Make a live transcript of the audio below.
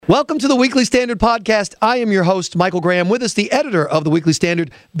Welcome to the Weekly Standard Podcast. I am your host, Michael Graham. With us, the editor of the Weekly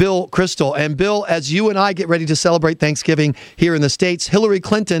Standard, Bill Kristol. And Bill, as you and I get ready to celebrate Thanksgiving here in the States, Hillary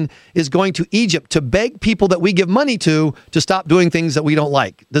Clinton is going to Egypt to beg people that we give money to stop doing things that we don't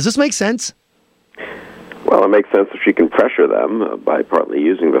like. Does this make sense? Well, it makes sense if she can pressure them by partly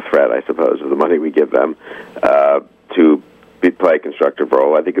using the threat, I suppose, of the money we give them to play a constructive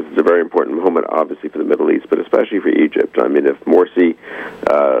role. I think this is a very important moment, obviously, for the Middle East, but especially for Egypt. I mean, if Morsi,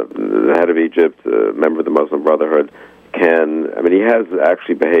 the head of Egypt, a member of the Muslim Brotherhood, he has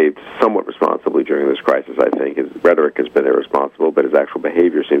actually behaved somewhat responsibly during this crisis, I think. His rhetoric has been irresponsible, but his actual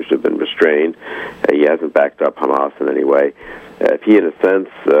behavior seems to have been restrained. He hasn't backed up Hamas in any way. If he, in a sense,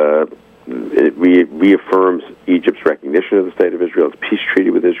 it reaffirms Egypt's recognition of the State of Israel, its peace treaty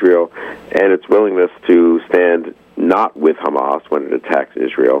with Israel, and its willingness to stand not with Hamas when it attacks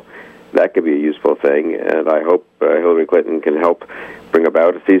Israel. That could be a useful thing, and I hope Hillary Clinton can help bring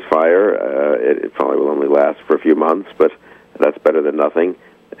about a ceasefire. It probably will only last for a few months, but that's better than nothing.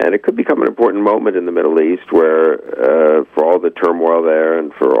 And it could become an important moment in the Middle East where, for all the turmoil there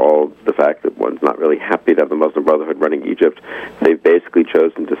and for all the fact that one's not really happy to have the Muslim Brotherhood running Egypt, they've basically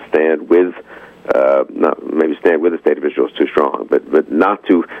chosen to stand with, maybe stand with the State of Israel is too strong, but not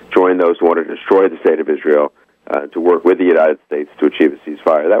to join those who want to destroy the State of Israel, to work with the United States to achieve a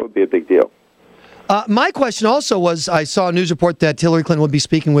ceasefire. That would be a big deal. My question also was, I saw a news report that Hillary Clinton would be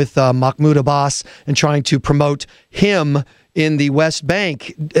speaking with Mahmoud Abbas and trying to promote him in the West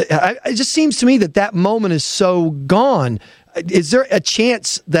Bank. It just seems to me that moment is so gone. Is there a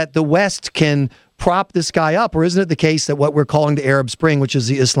chance that the West can prop this guy up, or isn't it the case that what we're calling the Arab Spring, which is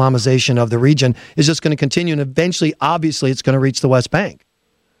the Islamization of the region, is just going to continue, and eventually, obviously, it's going to reach the West Bank?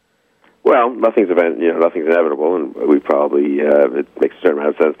 Well, nothing's inevitable, and we probably it makes a certain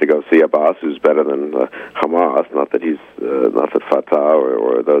amount of sense to go see Abbas, who's better than Hamas. Not that Fatah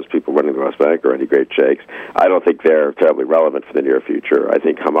or those people running the West Bank are any great sheikhs. I don't think they're terribly relevant for the near future. I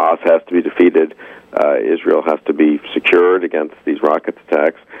think Hamas has to be defeated. Israel has to be secured against these rocket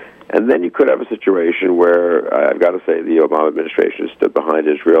attacks. And then you could have a situation where, I've got to say, the Obama administration stood behind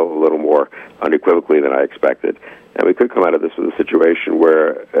Israel a little more unequivocally than I expected. And we could come out of this with a situation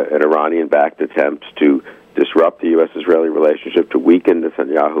where an Iranian-backed attempt to disrupt the U.S.-Israeli relationship, to weaken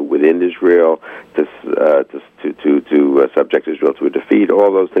Netanyahu within Israel, to subject Israel to a defeat,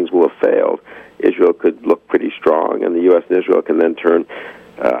 all those things will have failed. Israel could look pretty strong, and the U.S. and Israel can then turn,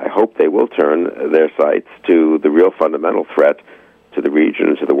 I hope they will turn their sights to the real fundamental threat to the region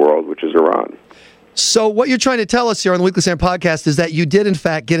and to the world, which is Iran. So what you're trying to tell us here on the Weekly Standard Podcast is that you did, in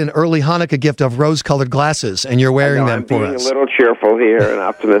fact, get an early Hanukkah gift of rose-colored glasses, and you're wearing them for us. I'm being a little cheerful here and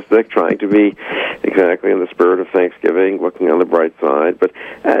optimistic, trying to be exactly in the spirit of Thanksgiving, looking on the bright side. But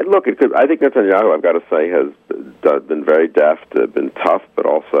look, I think Netanyahu, I've got to say, has been very deft, been tough, but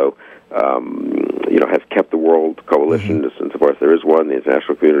also has kept the world coalition, since, of course, there is one, the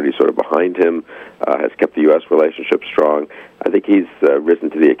international community sort of behind him, has kept the U.S. relationship strong. I think he's risen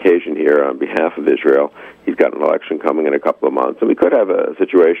to the occasion here on behalf of Israel. He's got an election coming in a couple of months, and we could have a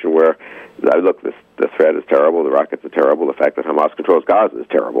situation where, look, the threat is terrible, the rockets are terrible, the fact that Hamas controls Gaza is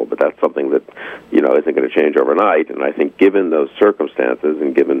terrible, but that's something that, isn't going to change overnight. And I think given those circumstances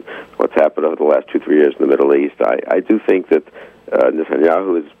and given what's happened over the last 2-3 years in the Middle East, I do think that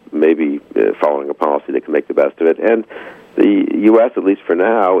Netanyahu is maybe following a policy that can make the best of it. And the U.S., at least for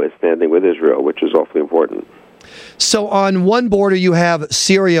now, is standing with Israel, which is awfully important. So on one border, you have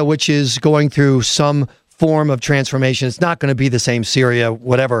Syria, which is going through some form of transformation. It's not going to be the same Syria,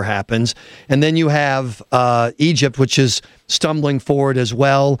 whatever happens. And then you have Egypt, which is stumbling forward as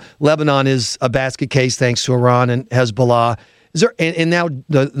well. Lebanon is a basket case thanks to Iran and Hezbollah. And now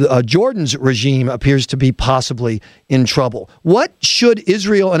the Jordan's regime appears to be possibly in trouble. What should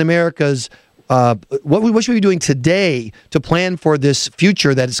Israel and America's what should we be doing today to plan for this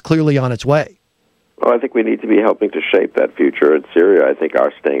future that is clearly on its way? Well, I think we need to be helping to shape that future in Syria. I think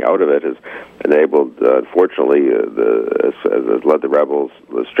our staying out of it has enabled, unfortunately, has led the rebels,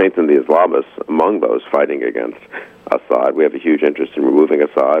 strengthened the Islamists among those fighting against Assad. We have a huge interest in removing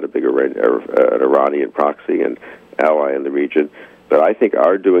Assad, an Iranian proxy and ally in the region. But I think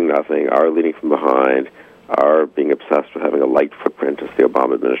our doing nothing, our leading from behind, our being obsessed with having a light footprint, as the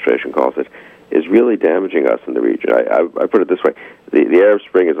Obama administration calls it, is really damaging us in the region. I put it this way. The Arab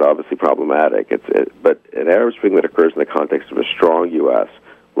Spring is obviously problematic, but an Arab Spring that occurs in the context of a strong U.S.,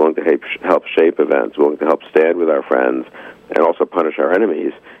 willing to help shape events, willing to help stand with our friends, and also punish our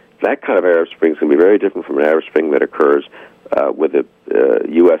enemies, that kind of Arab Spring is going to be very different from an Arab Spring that occurs with a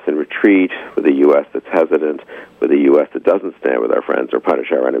U.S. in retreat, with a U.S. that's hesitant, with a U.S. that doesn't stand with our friends or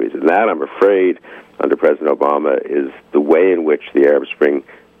punish our enemies. And that, I'm afraid, under President Obama, is the way in which the Arab Spring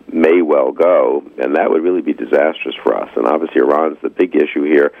well go, and that would really be disastrous for us. And obviously Iran's the big issue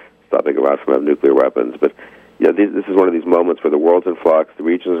here, stopping Iran from having nuclear weapons. But this is one of these moments where the world's in flux, the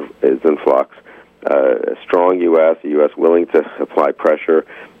region is in flux. A strong U.S., a U.S. willing to apply pressure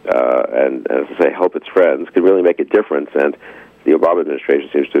and, as I say, help its friends could really make a difference. And the Obama administration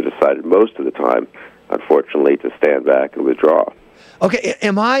seems to have decided most of the time, unfortunately, to stand back and withdraw. Okay,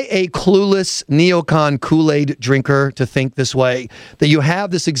 am I a clueless neocon Kool-Aid drinker to think this way? That you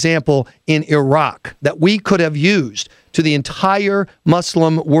have this example in Iraq that we could have used to the entire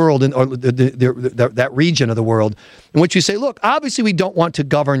Muslim world or that region of the world, in which you say, look, obviously we don't want to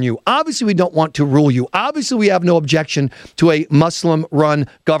govern you. Obviously we don't want to rule you. Obviously we have no objection to a Muslim-run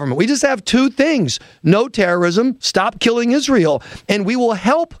government. We just have two things: no terrorism, stop killing Israel, and we will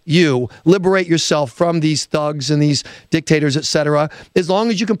help you liberate yourself from these thugs and these dictators, etc., as long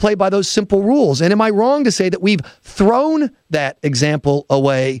as you can play by those simple rules. And am I wrong to say that we've thrown that example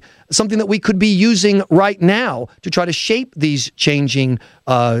away, something that we could be using right now to try to shape these changing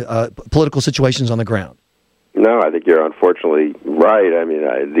political situations on the ground? No, I think you're unfortunately right. I mean,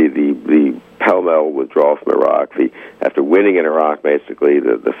 the pell-mell withdrawal from Iraq, after winning in Iraq, basically,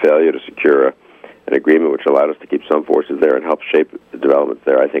 the failure to secure an agreement which allowed us to keep some forces there and help shape the developments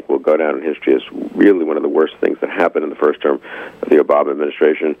there, I think will go down in history as really one of the worst things that happened in the first term of the Obama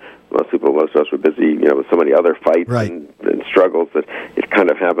administration. Most of us were busy, with so many other fights and struggles that it kind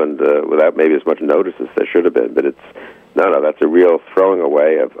of happened without maybe as much notice as there should have been. But that's a real throwing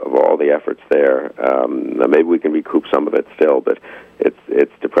away of all the efforts there. Maybe we can recoup some of it still, but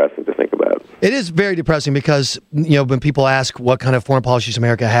it's depressing to think about. It is very depressing because, when people ask what kind of foreign policy does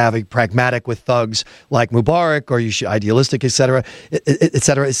America have, are you pragmatic with thugs like Mubarak, or are you idealistic, et cetera,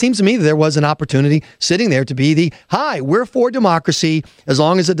 it seems to me that there was an opportunity sitting there to be we're for democracy as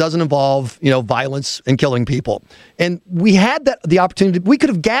long as it doesn't involve, violence and killing people. And we had the opportunity. We could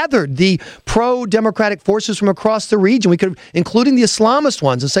have gathered the pro-democratic forces from across the region. We could have, including the Islamist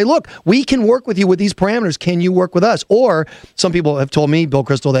ones, and say, look, we can work with you with these parameters. Can you work with us? Or some people have told me, Bill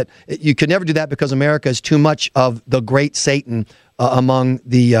Kristol, that you could never do that because America is too much of the great Satan among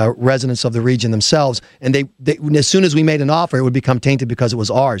the residents of the region themselves. And they, as soon as we made an offer, it would become tainted because it was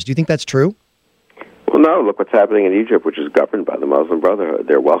ours. Do you think that's true? Well, no. Look what's happening in Egypt, which is governed by the Muslim Brotherhood.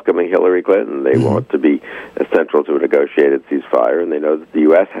 They're welcoming Hillary Clinton. They want to be central to a negotiated ceasefire, and they know that the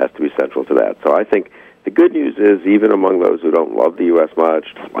U.S. has to be central to that. So I think the good news is, even among those who don't love the U.S. much,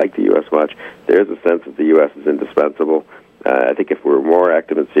 don't like the U.S. much, there's a sense that the U.S. is indispensable. I think if we're more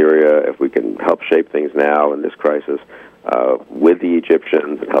active in Syria, if we can help shape things now in this crisis with the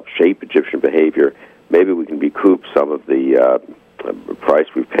Egyptians and help shape Egyptian behavior, maybe we can recoup some of the price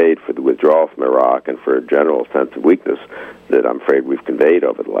we've paid for the withdrawal from Iraq and for a general sense of weakness that I'm afraid we've conveyed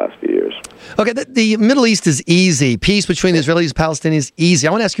over the last few years. Okay, the Middle East is easy. Peace between the Israelis and Palestinians is easy.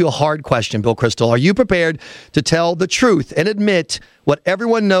 I want to ask you a hard question, Bill Kristol. Are you prepared to tell the truth and admit what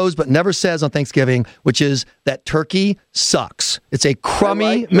everyone knows but never says on Thanksgiving, which is that turkey sucks? It's a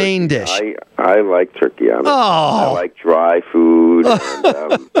crummy main dish. I like turkey. I like dry food.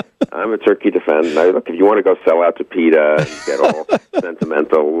 And, I'm a turkey defender. Now, look, if you want to go sell out to PETA and get all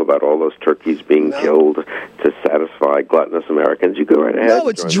sentimental about all those turkeys being killed to satisfy gluttonous Americans, you go right ahead. No,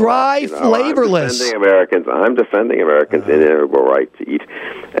 it's dry, flavorless. I'm defending Americans' inalienable right to eat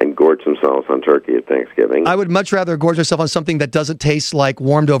and gorge themselves on turkey at Thanksgiving. I would much rather gorge myself on something that doesn't taste like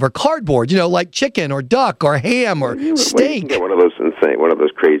warmed over cardboard, like chicken or duck or ham or steak. You can get one of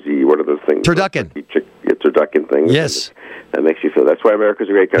those crazy, things? Turducken. Turducken things. Yes. That makes you feel. That's why America's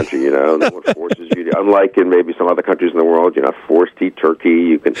a great country, No one forces you to. Unlike in maybe some other countries in the world, you're not forced to eat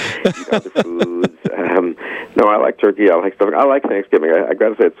turkey. You can eat other foods. No, I like turkey. I like stuff. I like Thanksgiving. I got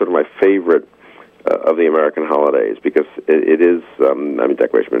to say, it's sort of my favorite of the American holidays because it is.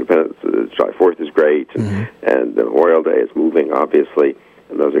 Declaration of Independence, July 4th is great, and Memorial Day is moving, obviously,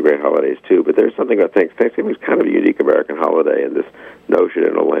 and those are great holidays too. But there's something about Thanksgiving is kind of a unique American holiday, and this notion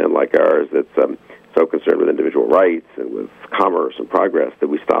in a land like ours that's so concerned with individual rights and with commerce and progress that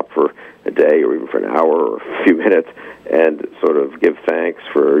we stop for a day or even for an hour or a few minutes and sort of give thanks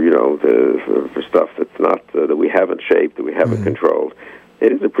for for stuff that's not that we haven't shaped, that we haven't controlled.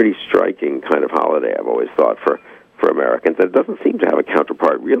 It is a pretty striking kind of holiday, I've always thought, for Americans. And it doesn't seem to have a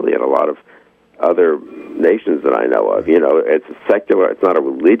counterpart really in a lot of other nations that I know of. It's a secular. It's not a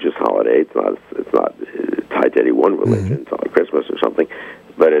religious holiday. It's not tied to any one religion. It's not like Christmas or something.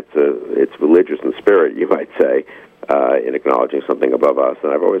 But it's religious in spirit, you might say, in acknowledging something above us.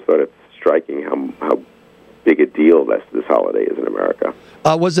 And I've always thought it's striking how big a deal this holiday is in America.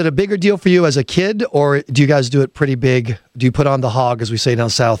 Was it a bigger deal for you as a kid, or do you guys do it pretty big? Do you put on the hog, as we say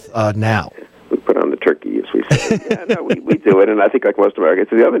down south, now? We put on the turkey, as we we say. Yeah, no, we do it, and I think like most Americans,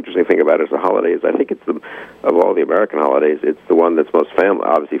 the other interesting thing about it is the holidays. I think it's of all the American holidays, it's the one that's most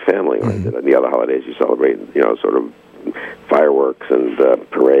obviously family-oriented. And the other holidays you celebrate, sort of fireworks and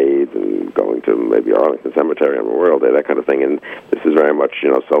parades and going to maybe Arlington Cemetery on Memorial Day, that kind of thing. And this is very much,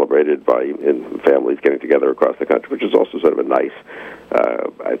 celebrated in families getting together across the country, which is also sort of a nice,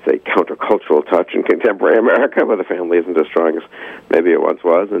 I'd say, countercultural touch in contemporary America, where the family isn't as strong as maybe it once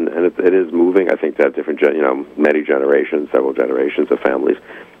was. And it is moving, I think, to have different, many generations, several generations of families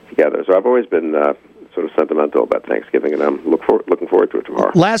together. So I've always been sort of sentimental about Thanksgiving, and I'm looking forward to it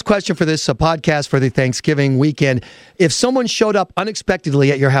tomorrow. Last question for this podcast for the Thanksgiving weekend. If someone showed up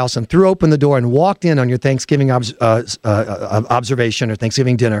unexpectedly at your house and threw open the door and walked in on your Thanksgiving observation or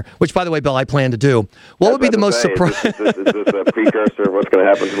Thanksgiving dinner, which, by the way, Bill, I plan to do, what would be the most surprising? Is this a precursor of what's going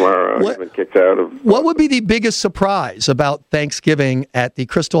to happen tomorrow? I've been kicked out of. What would be the biggest surprise about Thanksgiving at the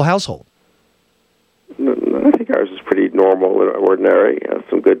Kristol household? I think ours is pretty normal and ordinary.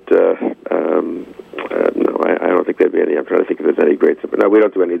 Some good. No, I don't think there'd be any. I'm trying to think if there's any great. No, we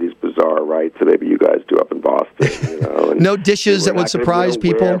don't do any of these bizarre rites that maybe you guys do up in Boston. And no dishes that would surprise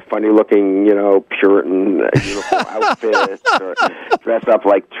people. Funny-looking, Puritan uniform outfits, or dress up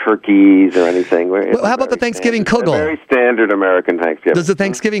like turkeys or anything. Well, how about the Thanksgiving kugel? Very standard American Thanksgiving. Does the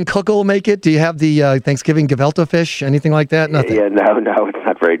Thanksgiving kugel make it? Do you have the Thanksgiving gefilte fish? Anything like that? Nothing. Yeah, no, it's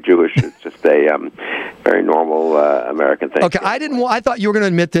not very Jewish. It's just a very normal American Thanksgiving. Okay, I thought you were going to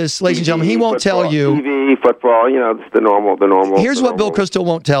admit this, ladies and gentlemen. He won't tell you. TV, football, it's the normal. Here's what Bill Kristol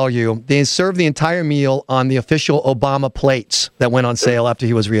won't tell you. They served the entire meal on the official Obama plates that went on sale after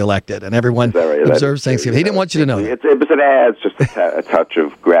he was reelected, and everyone observes Thanksgiving. He didn't want you to know that. It adds just a touch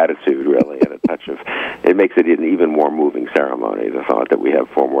of gratitude, really, and a touch of, it makes it an even more moving ceremony, the thought that we have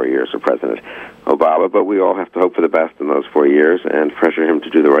 4 more years of President Obama, but we all have to hope for the best in those 4 years and pressure him to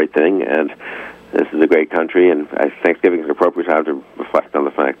do the right thing, and this is a great country, and Thanksgiving is an appropriate time to reflect on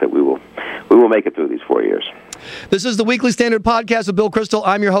the fact that we will make it through these 4 years. This is the Weekly Standard Podcast with Bill Kristol.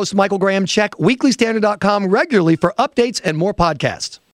 I'm your host, Michael Graham. Check weeklystandard.com regularly for updates and more podcasts.